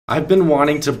I've been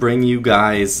wanting to bring you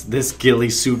guys this Ghillie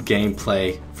Suit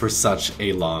gameplay for such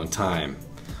a long time.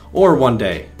 Or one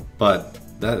day, but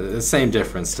the same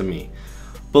difference to me.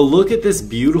 But look at this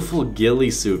beautiful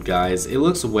Ghillie Suit, guys. It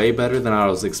looks way better than I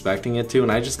was expecting it to, and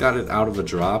I just got it out of a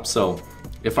drop, so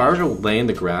if I were to lay in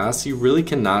the grass, you really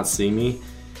cannot see me.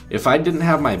 If I didn't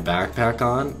have my backpack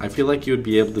on, I feel like you would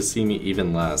be able to see me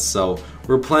even less. So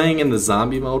we're playing in the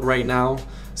zombie mode right now.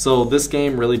 So this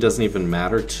game really doesn't even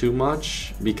matter too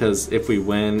much because if we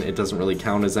win, it doesn't really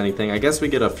count as anything. I guess we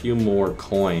get a few more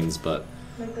coins, but...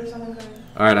 Like there's someone coming.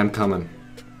 Alright, I'm coming.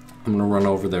 I'm gonna run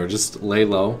over there. Just lay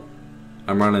low.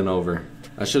 I'm running over.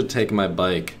 I should have taken my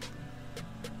bike.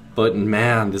 But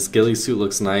man, this Ghillie Suit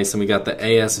looks nice, and we got the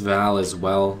AS Val as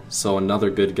well. So another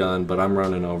good gun, but I'm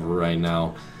running over right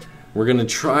now. We're gonna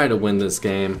try to win this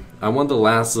game. I won the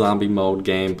last zombie mode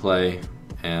gameplay,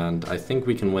 and I think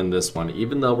we can win this one,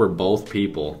 even though we're both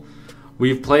people.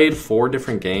 We've played 4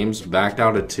 different games, backed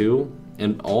out of 2,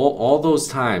 and all those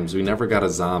times we never got a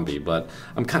zombie, but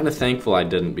I'm kind of thankful I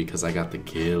didn't because I got the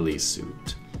Ghillie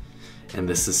Suit. And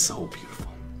this is so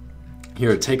beautiful.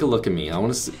 Here, take a look at me. I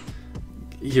want to see.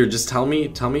 Here, just tell me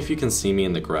if you can see me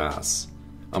in the grass.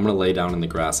 I'm gonna lay down in the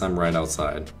grass. I'm right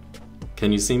outside.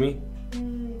 Can you see me?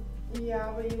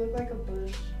 Yeah, but you look like a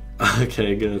bush.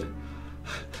 Okay, good.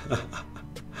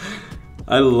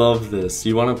 I love this.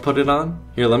 You want to put it on?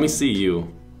 Here, let me see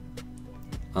you.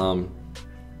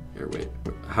 Here, wait.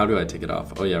 How do I take it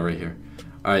off? Oh yeah, right here.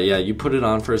 All right, yeah, you put it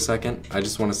on for a second. I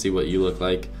just want to see what you look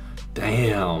like.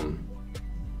 Damn,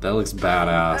 that looks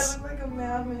badass. I look like a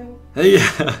madman. Hey,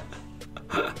 yeah.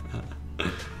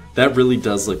 That really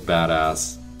does look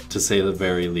badass, to say the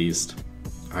very least.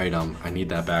 All right, I need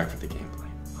that back for the gameplay.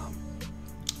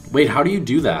 Wait, how do you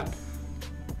do that?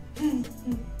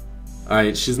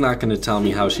 Alright, she's not gonna tell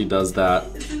me how she does that.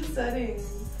 It's in settings.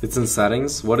 It's in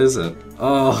settings? What is it?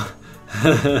 Oh.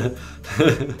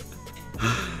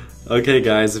 Okay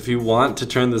guys, if you want to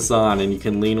turn this on and you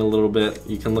can lean a little bit,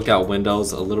 you can look out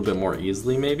windows a little bit more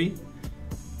easily maybe?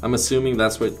 I'm assuming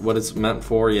that's what it's meant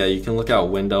for. Yeah, you can look out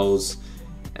windows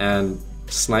and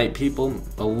snipe people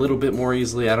a little bit more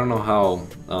easily. I don't know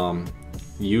how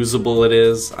usable it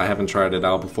is. I haven't tried it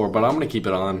out before, but I'm gonna keep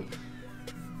it on.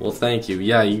 Well, thank you.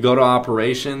 Yeah, you go to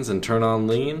operations and turn on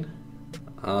lean.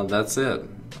 That's it.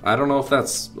 I don't know if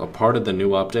that's a part of the new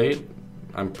update.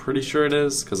 I'm pretty sure it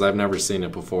is because I've never seen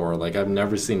it before. Like, I've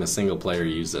never seen a single player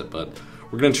use it, but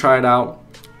we're gonna try it out.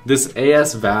 This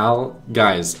AS Val,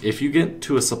 guys, if you get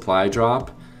to a supply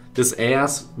drop, the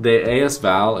AS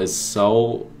Val is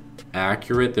so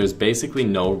accurate. There's basically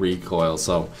no recoil,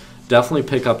 so definitely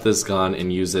pick up this gun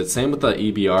and use it. Same with the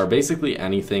EBR. Basically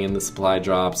anything in the supply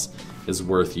drops is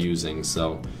worth using.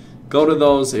 So go to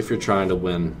those if you're trying to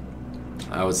win.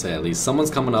 I would say at least.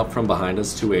 Someone's coming up from behind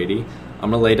us, 280.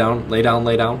 I'm gonna lay down, lay down,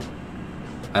 lay down.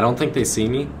 I don't think they see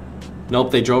me.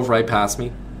 Nope, they drove right past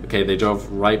me. Okay, they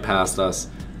drove right past us.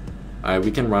 Alright,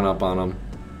 we can run up on them.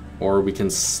 Or we can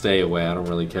stay away, I don't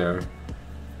really care.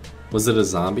 Was it a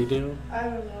zombie, do you know? I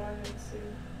don't know, I didn't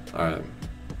see. Alright.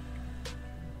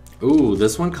 Ooh,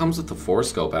 this one comes with the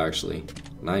 4-scope actually.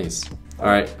 Nice.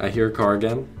 Alright, I hear a car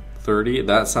again. 30,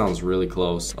 that sounds really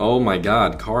close. Oh my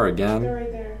god, car again. They're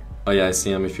right there. Oh yeah, I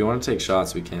see him. If you want to take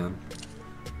shots, we can.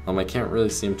 I can't really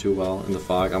see him too well in the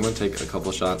fog. I'm gonna take a couple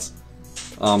shots.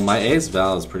 My AS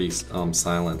Val is pretty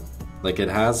silent. Like, it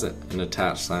has an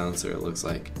attached silencer, it looks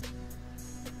like.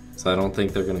 So I don't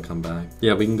think they're gonna come back.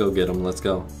 Yeah, we can go get them. Let's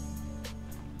go.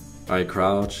 Alright,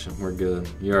 crouch. We're good.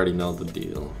 You already know the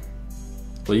deal.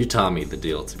 Well, you taught me the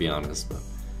deal, to be honest, but...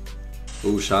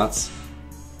 Ooh, shots.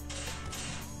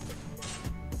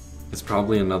 It's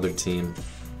probably another team.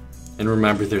 And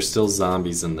remember, there's still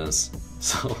zombies in this.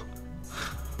 So,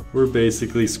 we're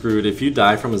basically screwed. If you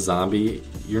die from a zombie,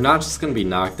 you're not just gonna be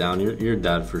knocked down, you're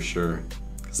dead for sure.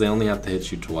 Because they only have to hit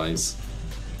you twice.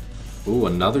 Ooh,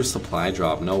 another supply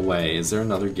drop. No way. Is there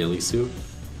another Ghillie Suit?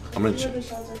 I'm gonna check. Where the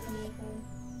shots are coming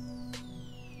from.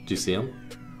 Do you see him?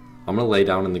 I'm gonna lay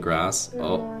down in the grass. They're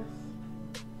Oh. north.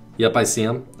 Yep, I see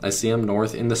him. I see him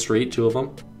north in the street, 2 of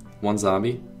them. One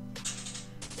zombie.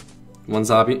 One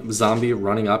zombie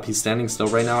running up. He's standing still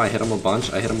right now. I hit him a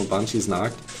bunch. He's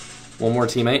knocked. One more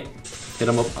teammate. Hit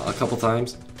him a couple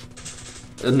times.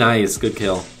 Nice, good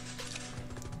kill.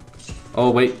 Oh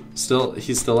wait,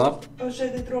 he's still up? Oh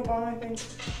shit, they threw a bomb, I think.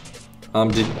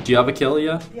 Do you have a kill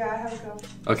yet? Yeah, I have a kill.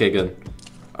 Okay, good.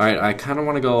 Alright, I kinda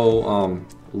wanna go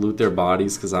loot their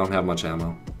bodies because I don't have much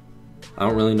ammo. I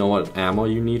don't really know what ammo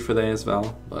you need for the AS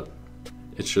Val, but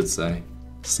it should say.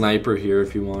 Sniper here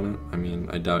if you want it. I mean,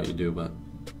 I doubt you do, but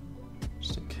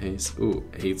just in case. Ooh,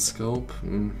 8 scope.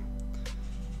 I'm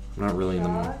not really in the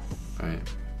mood. Alright.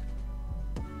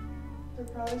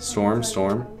 They're probably Storm, inside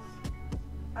storm. the house.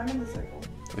 I'm in the circle.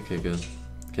 Okay, good.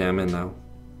 Okay, I'm in now.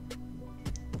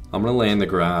 I'm gonna lay in the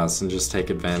grass and just take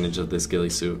advantage of this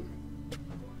ghillie suit.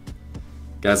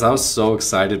 Guys, I was so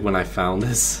excited when I found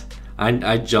this.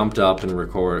 I jumped up and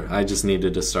record. I just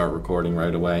needed to start recording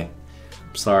right away.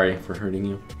 I'm sorry for hurting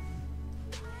you.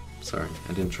 Sorry,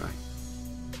 I didn't try.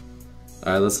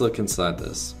 Alright, let's look inside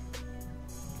this.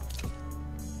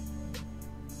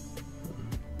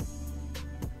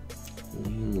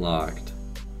 Lean locked.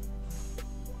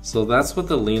 So that's what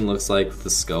the lean looks like with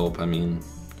the scope. I mean,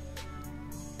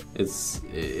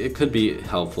 it could be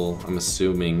helpful, I'm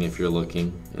assuming, if you're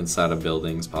looking inside of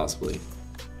buildings, possibly.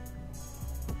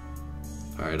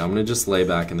 Alright, I'm gonna just lay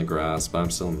back in the grass, but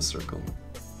I'm still in the circle.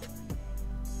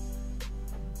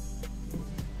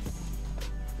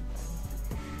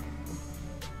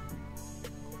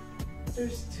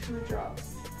 There's 2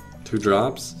 drops. 2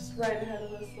 drops? Just right ahead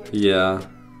of us. Like, Yeah.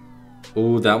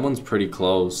 Ooh, that one's pretty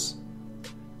close.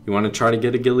 You want to try to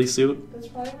get a ghillie suit? that's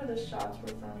probably where the shots were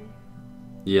from.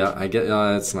 Yeah, I get.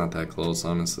 It's not that close,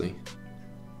 honestly.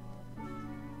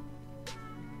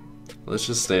 Let's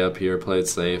just stay up here, play it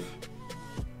safe.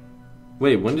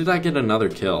 Wait, when did I get another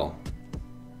kill?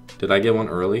 Did I get one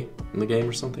early in the game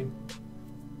or something?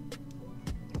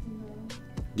 No.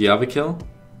 Do you have a kill?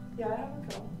 Yeah, I have a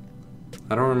kill.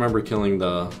 I don't remember killing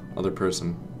the other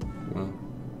person. Well,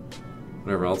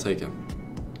 whatever, I'll take it.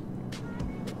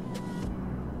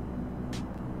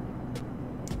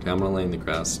 Okay, I'm gonna lay in the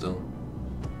grass still.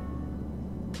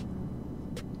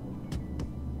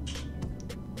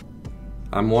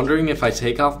 I'm wondering if I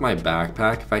take off my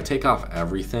backpack, if I take off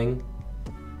everything,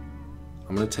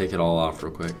 I'm gonna take it all off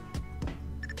real quick.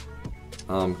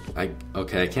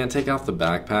 Okay, I can't take off the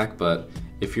backpack, but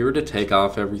if you were to take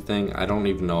off everything, I don't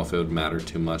even know if it would matter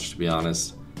too much, to be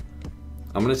honest.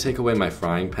 I'm gonna take away my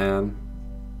frying pan.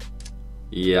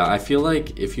 Yeah, I feel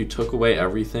like if you took away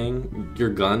everything, your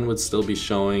gun would still be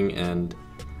showing, and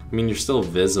I mean, you're still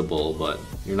visible, but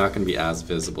you're not gonna be as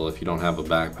visible if you don't have a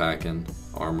backpack and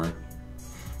armor.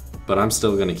 But I'm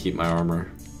still gonna keep my armor.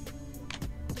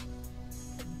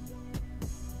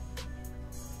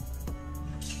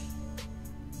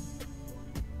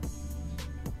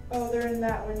 Oh, they're in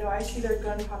that window. I see their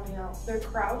gun popping out. They're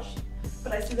crouched,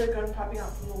 but I see their gun popping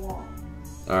out from the wall.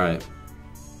 Alright.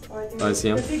 Oh, I think I see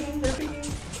him. They're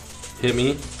peeking. Hit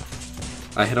me.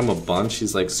 I hit him a bunch.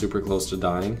 He's like super close to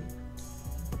dying.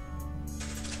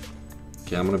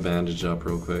 Okay, I'm gonna bandage up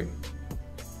real quick.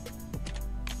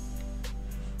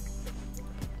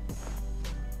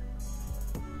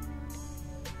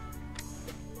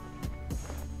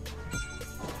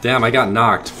 Damn, I got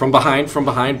knocked. From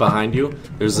behind you,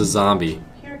 there's a zombie.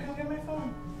 Here, come get my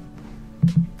phone.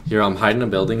 Here, I'm hiding in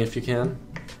a building if you can.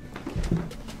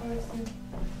 Oh, I see.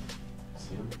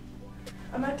 See him?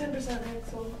 I'm at 10% right,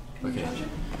 so can you Okay. charge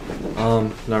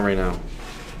it? Not right now.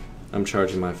 I'm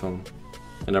charging my phone.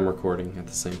 And I'm recording at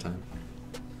the same time.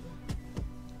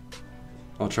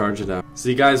 I'll charge it out.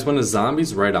 See guys, when a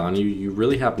zombie's right on you, you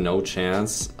really have no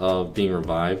chance of being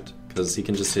revived, because he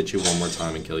can just hit you one more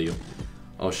time and kill you.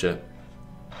 Oh shit.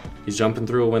 He's jumping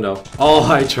through a window.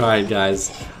 Oh, I tried,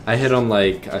 guys. I hit him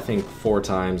like, I think 4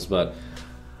 times, but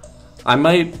I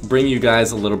might bring you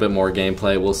guys a little bit more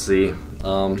gameplay. We'll see.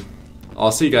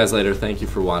 I'll see you guys later. Thank you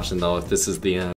for watching, though, if this is the end.